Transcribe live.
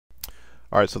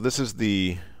All right, so this is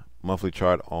the monthly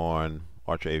chart on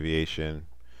Archer Aviation,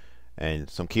 and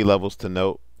some key levels to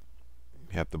note.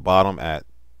 You have the bottom at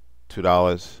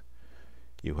 $2.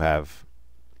 You have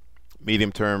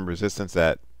medium-term resistance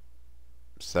at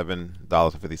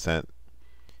 $7.50,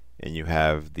 and you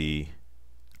have the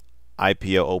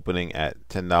IPO opening at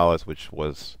 $10, which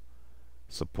was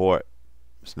support.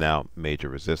 It's now major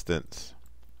resistance.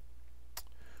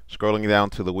 Scrolling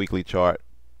down to the weekly chart,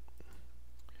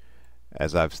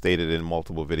 as I've stated in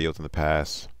multiple videos in the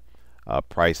past,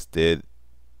 price did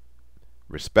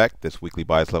respect this weekly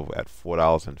bias level at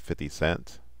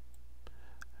 $4.50,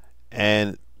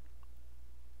 and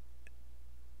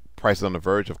price is on the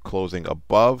verge of closing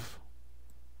above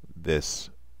this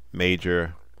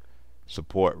major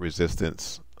support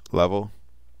resistance level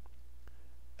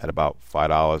at about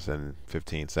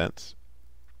 $5.15.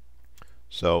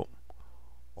 So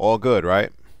all good,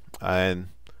 right? And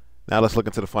now let's look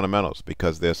into the fundamentals,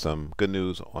 because there's some good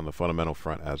news on the fundamental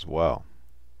front as well.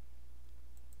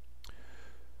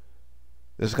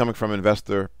 This is coming from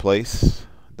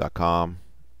investorplace.com,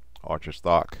 Archer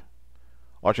stock.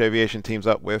 Archer Aviation teams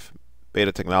up with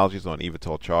Beta Technologies on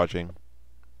eVTOL charging.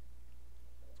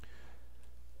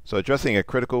 So addressing a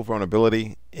critical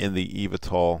vulnerability in the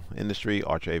eVTOL industry,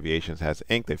 Archer Aviation has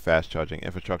inked a fast charging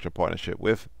infrastructure partnership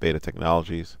with Beta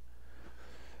Technologies,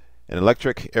 an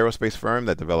electric aerospace firm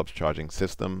that develops charging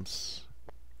systems.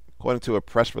 According to a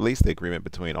press release, the agreement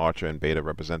between Archer and Beta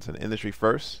represents an industry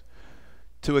first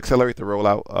to accelerate the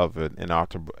rollout of an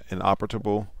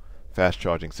interoperable fast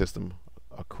charging system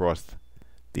across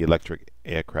the electric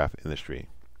aircraft industry.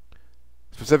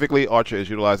 Specifically, Archer is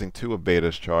utilizing 2 of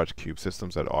Beta's Charge Cube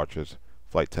systems at Archer's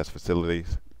flight test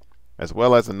facilities, as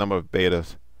well as a number of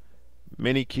Beta's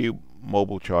Mini-Cube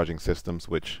mobile charging systems,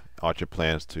 which Archer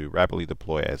plans to rapidly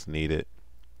deploy as needed.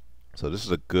 So this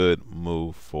is a good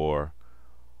move for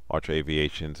Archer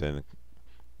Aviations, and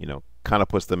kind of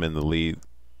puts them in the lead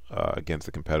against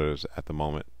the competitors at the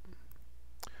moment.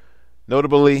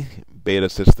 Notably, Beta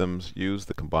systems use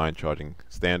the combined charging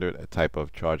standard, a type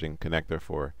of charging connector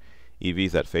for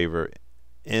EVs that favor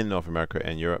in North America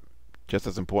and Europe. Just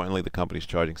as importantly, the company's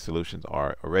charging solutions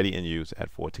are already in use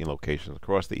at 14 locations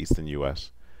across the eastern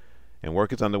U.S., and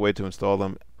work is underway to install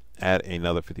them at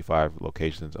another 55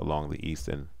 locations along the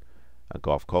eastern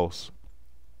Gulf Coast.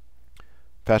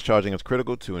 Fast charging is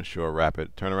critical to ensure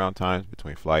rapid turnaround times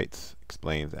between flights,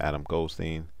 explains Adam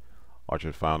Goldstein,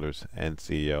 Archer founders and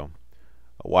CEO.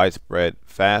 A widespread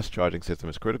fast charging system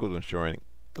is critical to ensuring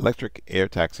electric air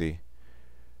taxi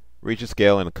reaches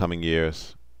scale in the coming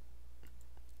years,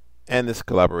 and this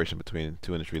collaboration between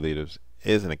 2 industry leaders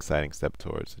is an exciting step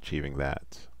towards achieving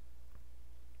that.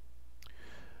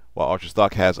 While Archer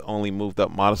stock has only moved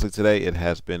up modestly today, it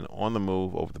has been on the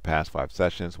move over the past 5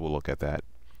 sessions. We'll look at that,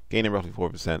 gaining roughly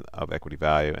 4% of equity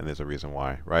value, and there's a reason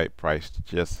why, right? Price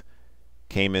just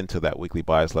came into that weekly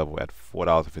bias level at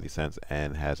 $4.50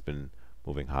 and has been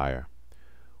moving higher.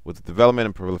 With the development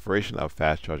and proliferation of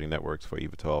fast charging networks for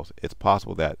eVTOLs, it's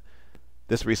possible that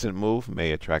this recent move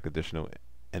may attract additional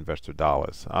investor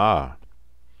dollars. The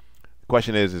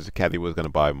question is Kathy Wood's going to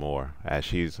buy more, as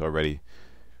she's already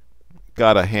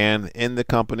got a hand in the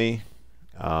company,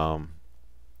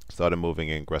 started moving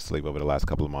in aggressively over the last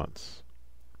couple of months.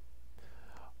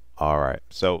 All right,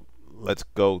 so let's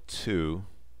go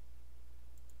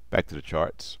back to the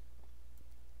charts,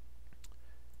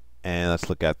 and let's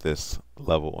look at this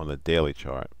level on the daily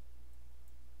chart.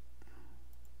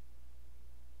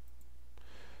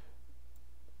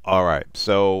 All right,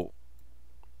 so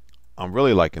I'm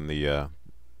really liking the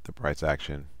price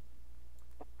action.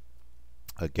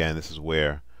 Again, this is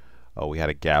where we had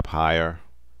a gap higher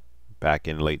back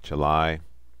in late July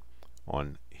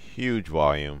on huge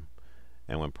volume,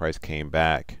 and when price came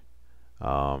back,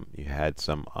 you had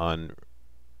some unfilled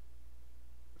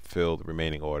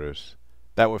remaining orders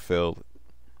that were filled,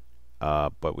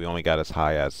 but we only got as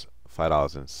high as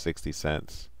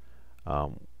 $5.60.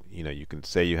 You can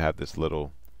say you have this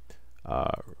little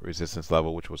resistance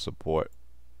level, which was support,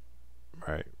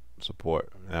 right?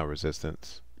 Support, now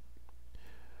resistance.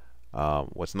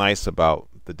 What's nice about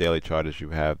the daily chart is you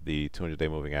have the 200-day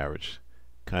moving average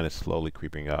kind of slowly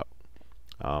creeping up,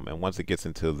 and once it gets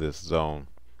into this zone,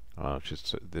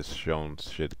 this zone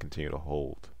should continue to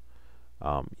hold.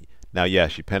 Now,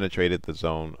 yes, you penetrated the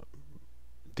zone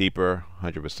deeper,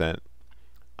 100%.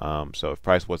 So if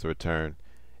price was to return,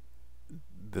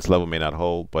 this level may not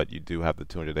hold, but you do have the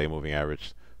 200-day moving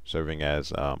average serving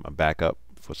as a backup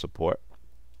for support.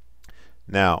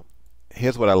 Now,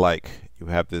 here's what I like. You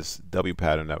have this W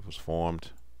pattern that was formed,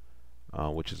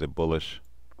 which is a bullish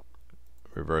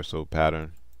reversal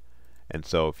pattern. And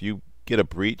so if you get a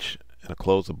breach and a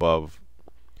close above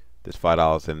this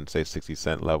 $5 and say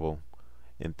 60-cent level,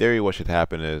 in theory what should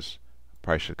happen is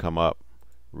price should come up,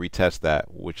 retest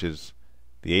that, which is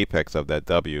the apex of that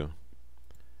W,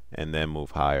 and then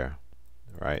move higher,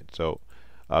 right? So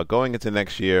going into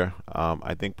next year,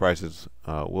 I think prices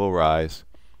will rise,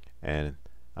 and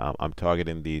I'm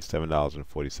targeting the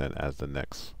 $7.40 as the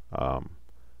next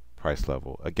price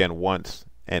level. Again, once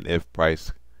and if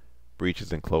price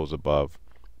breaches and close above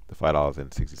the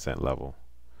 $5.60 level,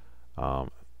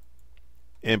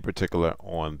 in particular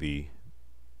on the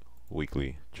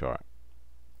weekly chart.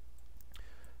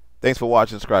 Thanks for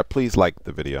watching. Subscribe. Please like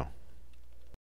the video.